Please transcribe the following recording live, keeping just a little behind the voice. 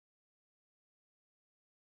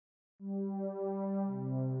Yeah.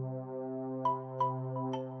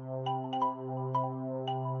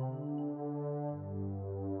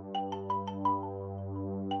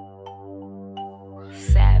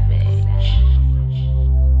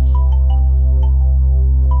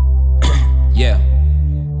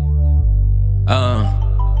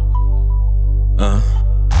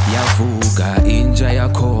 Yavuka inja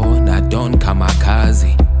yakhona Don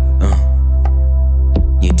Kamakazi.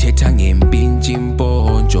 Ngithetha ngempintshi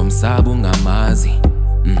impontsho msaba ungamazi.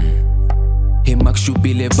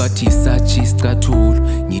 Emakushubile bathi sachi scathulo.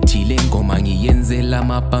 Ngithile ngoma ngiyenzela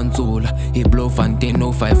amapantsula. Iblovante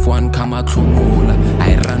no 51 kama klumula.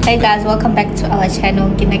 Hey guys, welcome back to our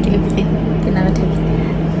channel.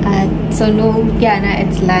 So no, yeah,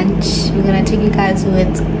 it's lunch. We're gonna take you guys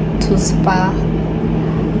to spa.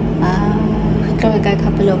 We got a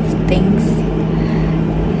couple of things.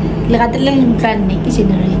 Because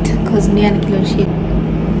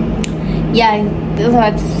yeah, that's what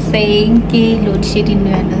I'm saying. Load shedding,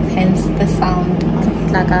 hence the sound.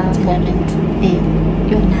 Like a moment.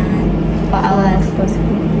 You're not for hours.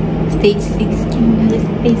 Stage 6.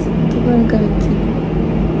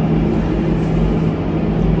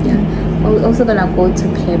 Yeah, we're also gonna go to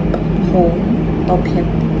PepHome or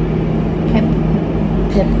PepHome.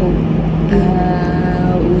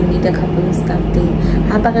 We need a couple of stuff there.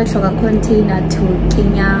 Habare shoga container to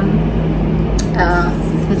Kenya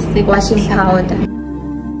washing powder.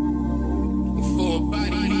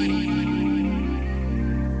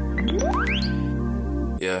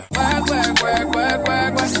 Yeah.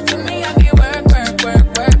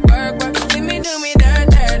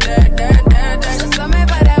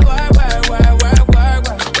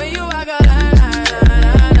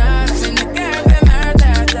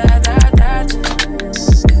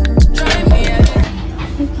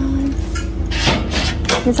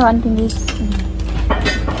 This one thing is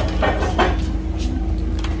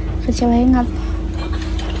showing up.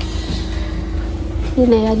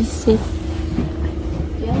 Ile safe.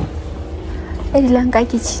 Yeah. Ile ngai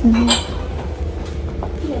kitchen.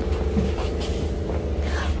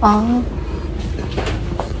 Oh.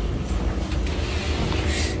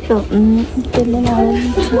 So, ile la.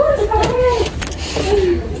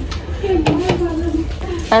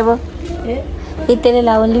 Aibo. Itele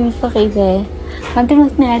la only me for there. Nanti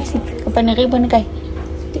mas niat sih kapan ribbon kai.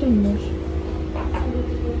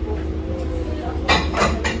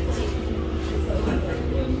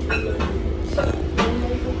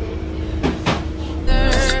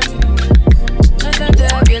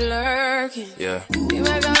 Yeah. You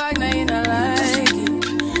make a like, now you not like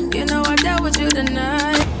it. You know I dealt with you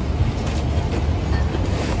tonight.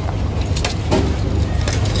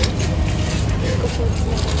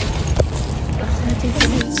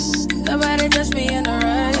 Nobody touched me in a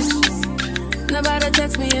rush. Nobody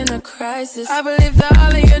text me in a crisis. I believe that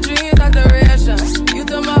all of your dreams are durations. You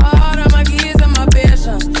took my heart, all my keys, and my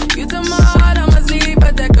patience. You took my heart, I must leave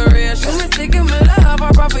a decoration. You mistaken my love,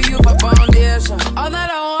 I brought for you for foundation. All that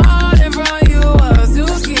I wanted from you was to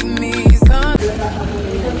keep me some.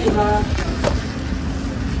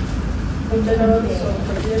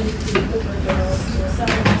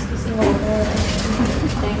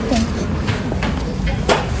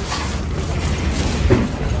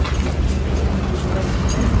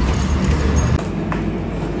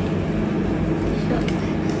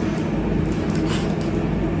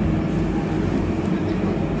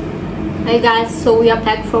 Hey guys, so we are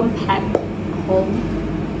back from PepHome,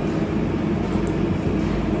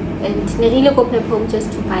 and we really go PepHome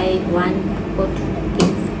just to buy one or two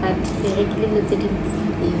things, but we really looked at it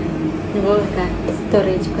in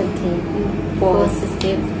storage container for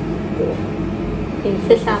system in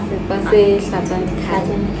South Africa.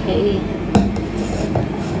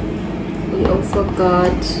 We also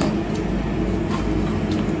got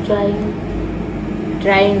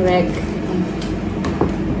drying rack.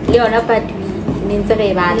 Yona but nintse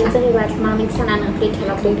re batla mama tsana na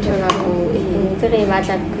plethela go tshela go nintse re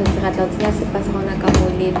batla because ra tla tsaya sepa sa gona ka mo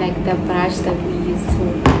le like the brush that we use to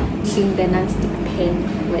clean the non-stick pan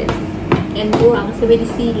with, and go ang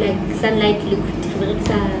sebedisi like sunlight liquid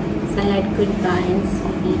sunlight combines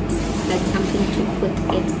with it, like something to put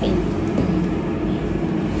it in.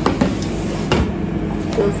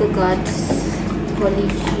 We also got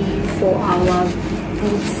polish for our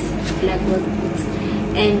boots, black work boots.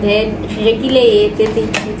 And then regulate it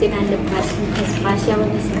in the brush because brush I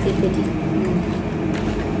want to see it.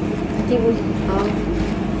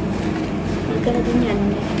 I'm gonna do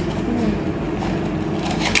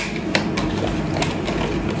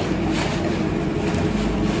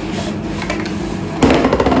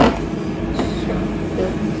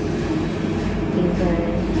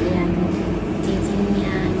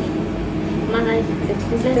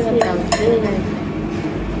Let's see it out. Really nice.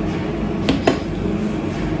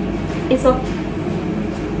 It's okay.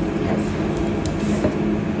 Yes.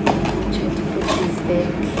 Try to put this back.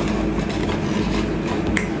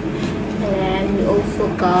 And we also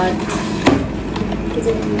got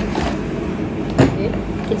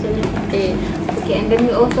okay, and then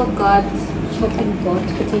we also got chopping board.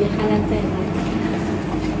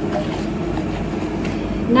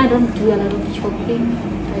 No, I don't do a lot of chopping.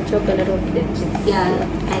 I chop a lot of veggies. Yeah,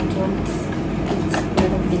 I don't eat a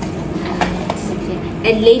lot of veggies.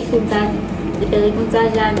 And lately, that the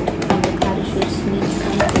should need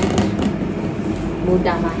something more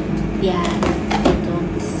damage. Yeah, I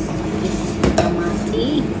don't eat tamati.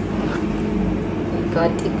 We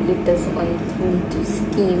got eucalyptus oil. We need to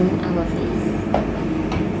steam our face.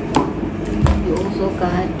 We also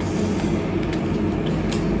got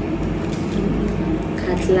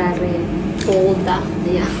cutlery folder,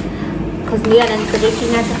 yeah, because we are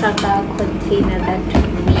looking at a container that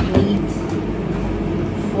we need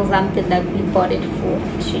for something that we bought it for.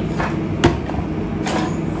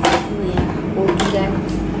 Yeah, we'll do that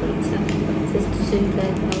later. Just to show you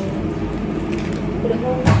guys how put a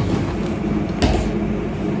hole.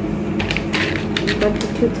 We got the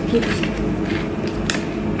toothpick.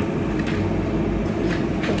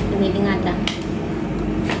 Meeting at that.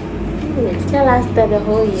 It shall last the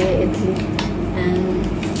whole year at least.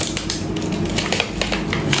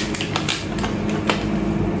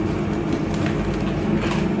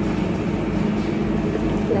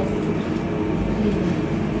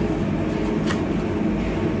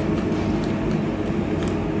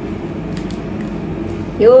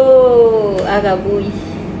 Yo, agabuy.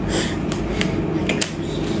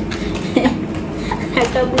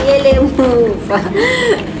 Agabuyele move.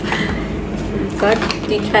 Got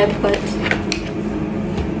the tripod.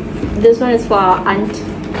 This one is for our aunt,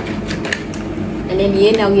 and then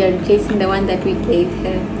here now we are replacing the one that we gave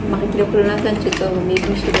her. Maybe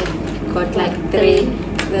we should have got like 3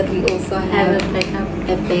 that we also have a backup.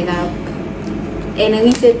 And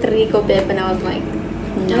we said 3 go back, and I was like,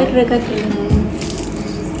 no.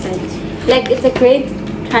 Like it's a great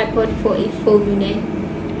tripod for a phone unit.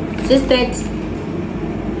 Just that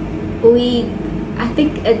I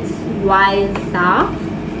think it's wiser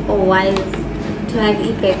to have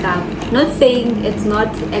e-backup. Not saying it's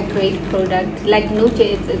not a great product. Like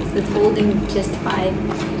it's holding just fine.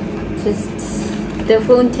 Just the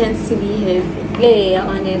phone tends to be heavy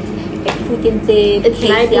on it. Like if we can say it's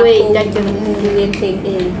lightweight, that the moving thing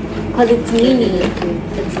is because it's mini.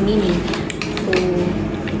 It's mini. So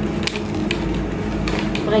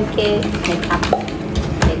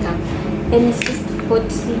backup. And it's just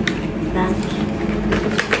 40 rand.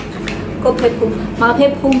 Go PepHome. My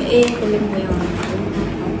PepHome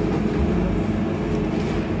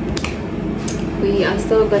we are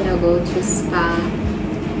still gonna go to Spa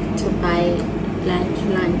to buy lunch.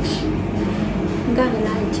 I'm gonna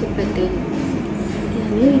lunch, but then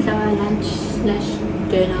maybe it's our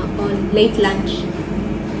lunch/dinner or late lunch.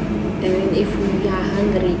 And then if we are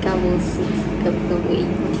hungry, we'll sit the way.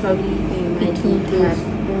 Probably we might eat this.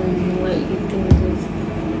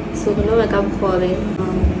 So now I come for the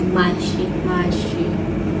mashi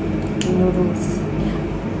noodles. Yeah.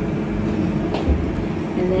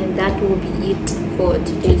 And then that will be it for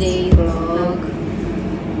today's vlog.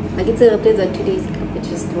 Like it's a replace of today's cup with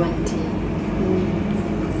just one tea.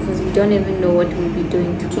 Because we don't even know what we'll be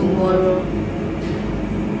doing tomorrow.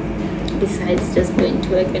 Besides just going to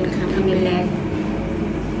work and coming back.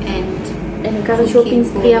 And got a shopping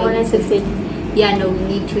spree, I want to say. Yeah, no, we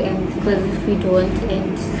need to end, because if we don't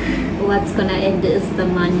end, what's gonna end is the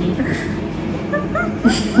money.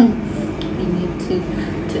 We need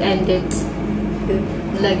to end it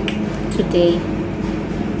like today.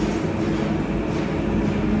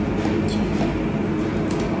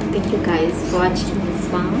 Thank you guys for watching this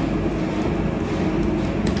one.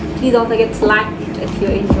 Please don't forget to like if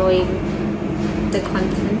you're enjoying the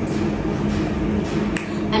content.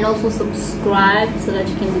 And also subscribe so that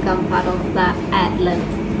you can become part of the Atlas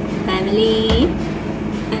family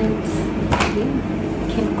and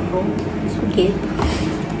can grow together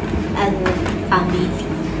as a family.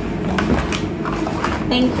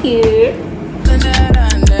 Thank you. Something that I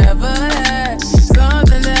never had,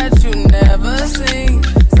 something that you never seen,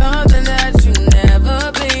 something that you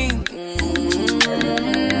never been.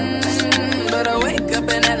 But I wake up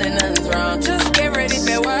and nothing's wrong. Just get ready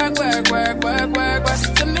for work.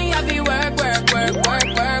 To me, I be work.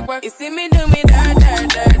 You see me do me dirt.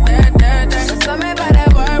 So me by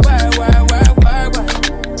that work.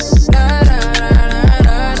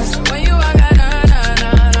 When you walk out,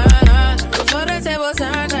 before the table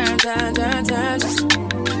turn.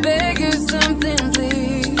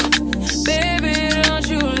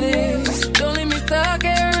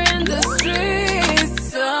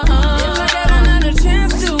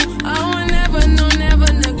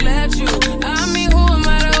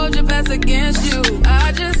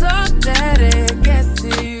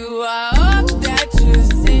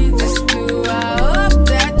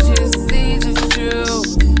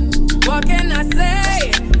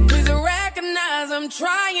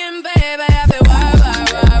 trying, baby. I feel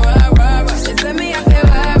why. They send me, I feel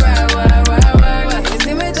why. You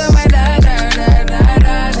see me do my da.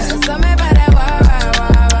 So me by that why.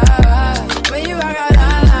 When you walk out, la.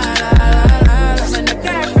 When the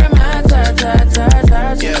guy from my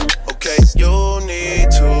touch. Yeah, okay. You need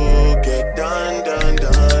to get done.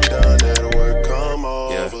 Let work come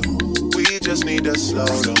over. We just need to slow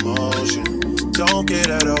the motion. Don't get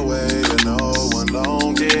out of the way to no one.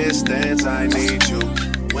 Long distance, I need you.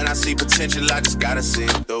 When I see potential, I just gotta see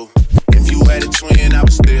it through. If you had a twin, I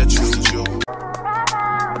would still choose you.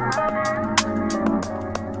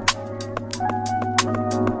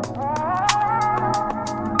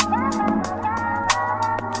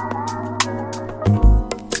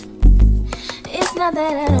 It's not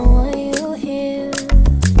that I don't want you here.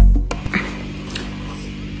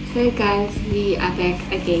 So guys, we are back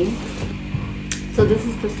again. So this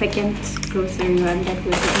is the second grocery run that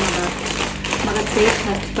we're talking about. But I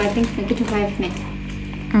think -5 next.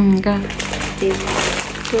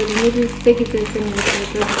 So maybe stick it this in the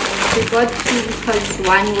we got 2 because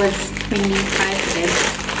one was 25 cents.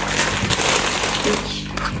 Which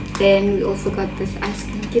then we also got this ice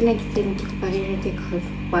cream. Because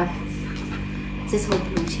what? Just hope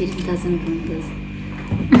load shedding doesn't ruin this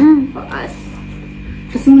for us.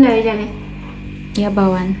 Similar, yeah,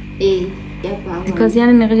 one. Yeah, Because you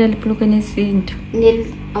are really plugging in seed. Nil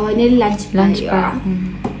lunch bar.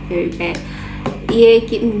 Very bad. Yeah,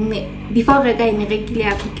 before I got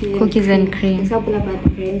regular cookies and cream. Example about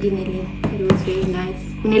brandy, it was very nice.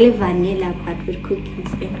 Nearly vanilla, but with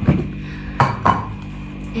cookies and cream.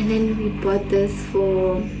 And then we bought this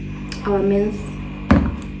for our men's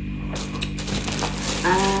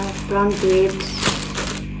brown bread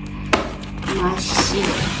mashi.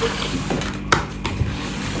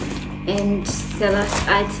 And the last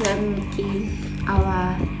item is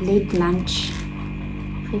our late lunch.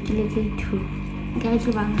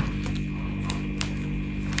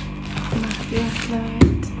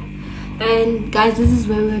 And guys, this is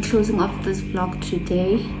where we're closing off this vlog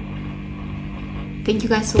today. Thank you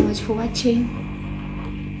guys so much for watching.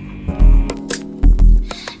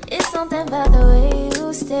 It's something about the way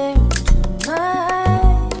you stare into my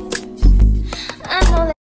eyes. I know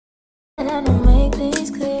that I don't make things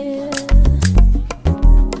clear.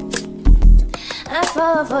 I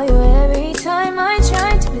fall for you every time I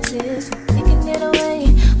try to resist. You can get away.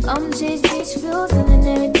 Come chase these feels and then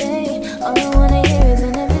every day. All I wanna hear is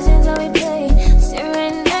an episode how we play. Sit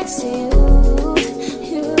right next to you.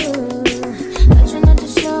 I try not to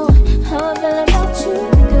show how I feel about you.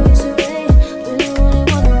 Because you're right. Really wanna,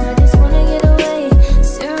 I just wanna get away.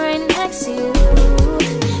 Sit right next to you. I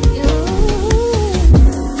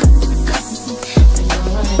don't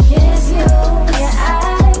wanna kiss you. Yeah, I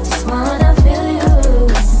just wanna feel you.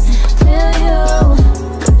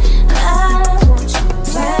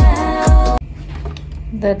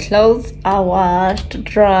 The clothes are washed,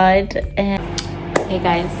 dried, and Hey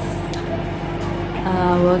guys,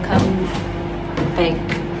 welcome back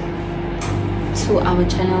to our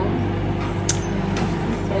channel.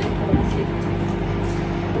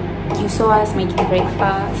 You saw us making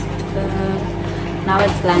breakfast. Now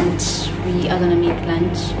it's lunch. We are gonna make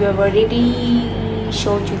lunch. We have already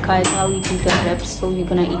showed you guys how we do the wraps, so we're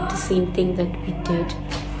gonna eat the same thing that we did.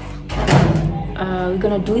 We're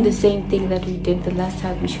gonna do the same thing that we did the last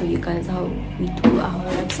time we showed you guys how we do our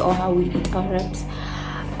wraps or how we eat our wraps.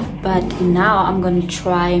 But now I'm gonna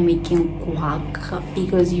try making guac,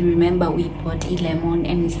 because you remember we bought a lemon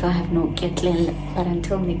and we still have no kettle. But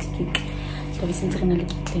until next week, so I'm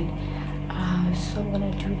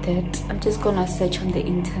gonna do that. I'm just gonna search on the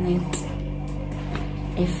internet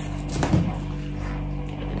if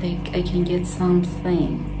like I can get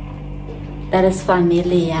something that is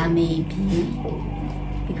familiar, maybe,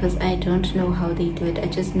 because I don't know how they do it. I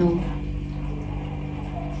just know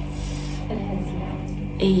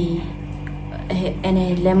and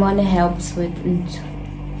a lemon helps with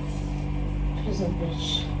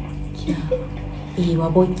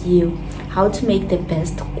how to make the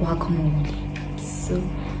best guacamole. So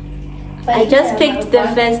I just picked the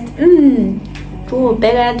first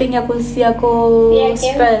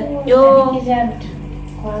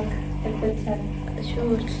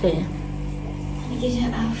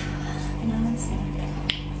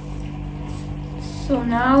So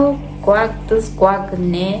now guac, this guac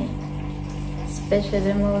special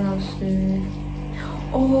lemon.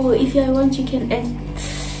 Oh, if you want you can add.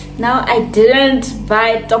 Now I didn't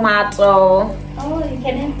buy tomato. oh, you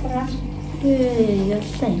can add tomato. Yeah, yes.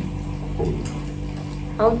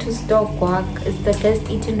 How to store guac is the best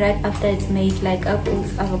eaten right after it's made. Like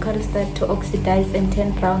apples, avocados start to oxidize and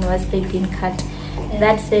turn brown once they've been cut.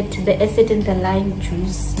 That's it. The acid in the lime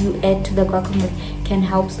juice you add to the guacamole can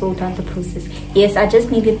help slow down the process. Yes, I just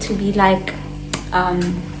need it to be like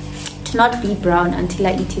to not be brown until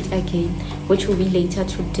I eat it again, which will be later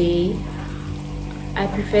today. I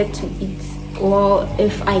prefer to eat, or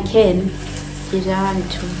if I can,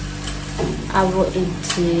 I will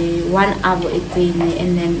eat 1 hour a day,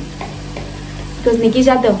 and then because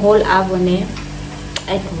Nikisha the whole hour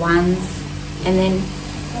at once, and then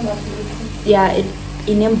yeah, it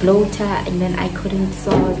in a bloater, and then I couldn't,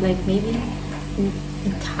 so I was like maybe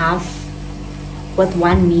eat half with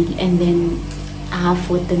one meal and then half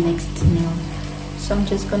with the next meal. So I'm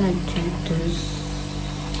just gonna do this.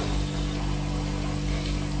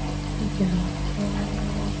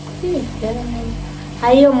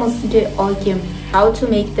 I almost did okay. How to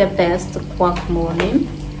make the best guacamole.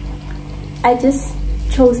 I just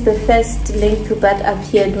chose the first link that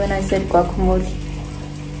appeared when I said guacamole.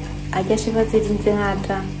 I guess it was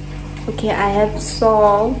okay. I have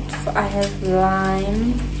salt, I have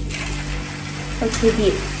lime. Okay,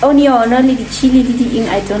 the onion, only the chili,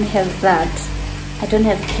 I don't have that. I don't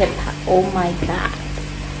have pepper. Oh my god.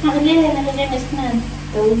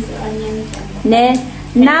 Those onions.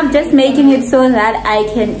 Now I'm just making it so that I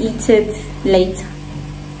can eat it later.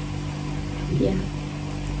 Yeah.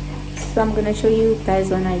 So I'm gonna show you guys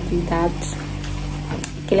when I do that.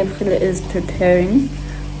 Kelefrila is preparing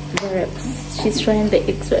the wraps. She's trying the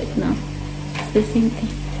eggs right now. It's the same thing.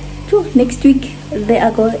 Phew, next week they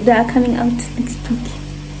are coming out next week.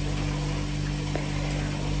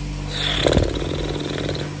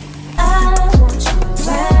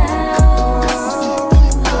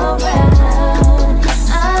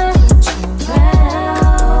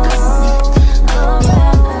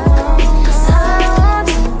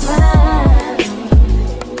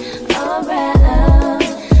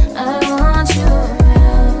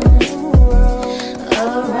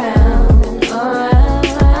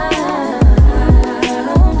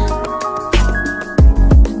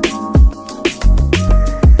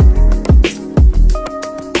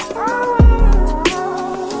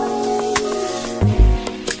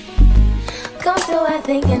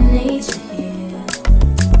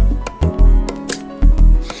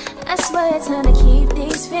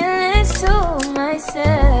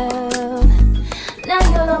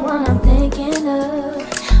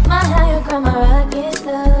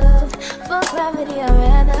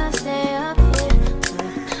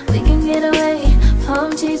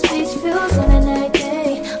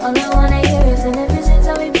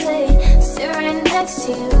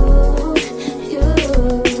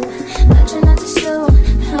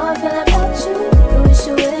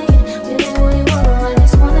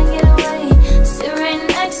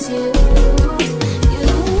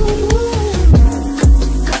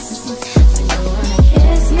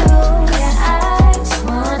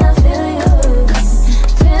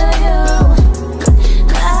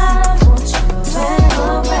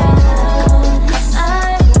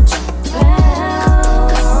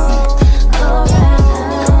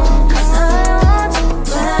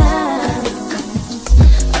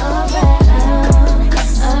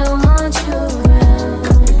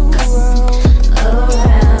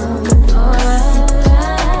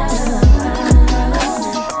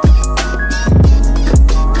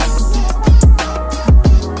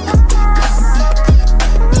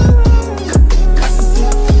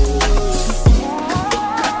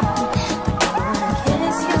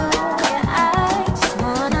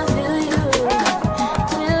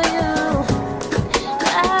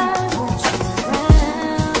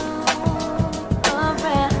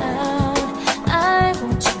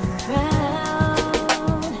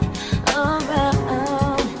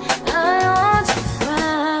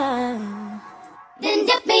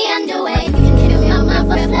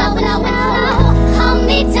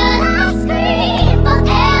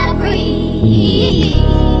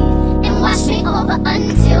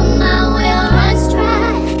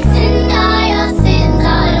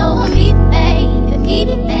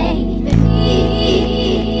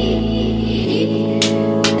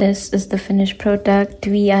 This is the finished product.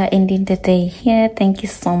 We are ending the day here. Thank you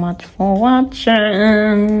so much for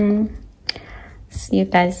watching. See you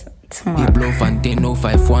guys tomorrow.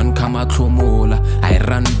 I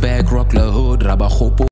run back, rock the hood,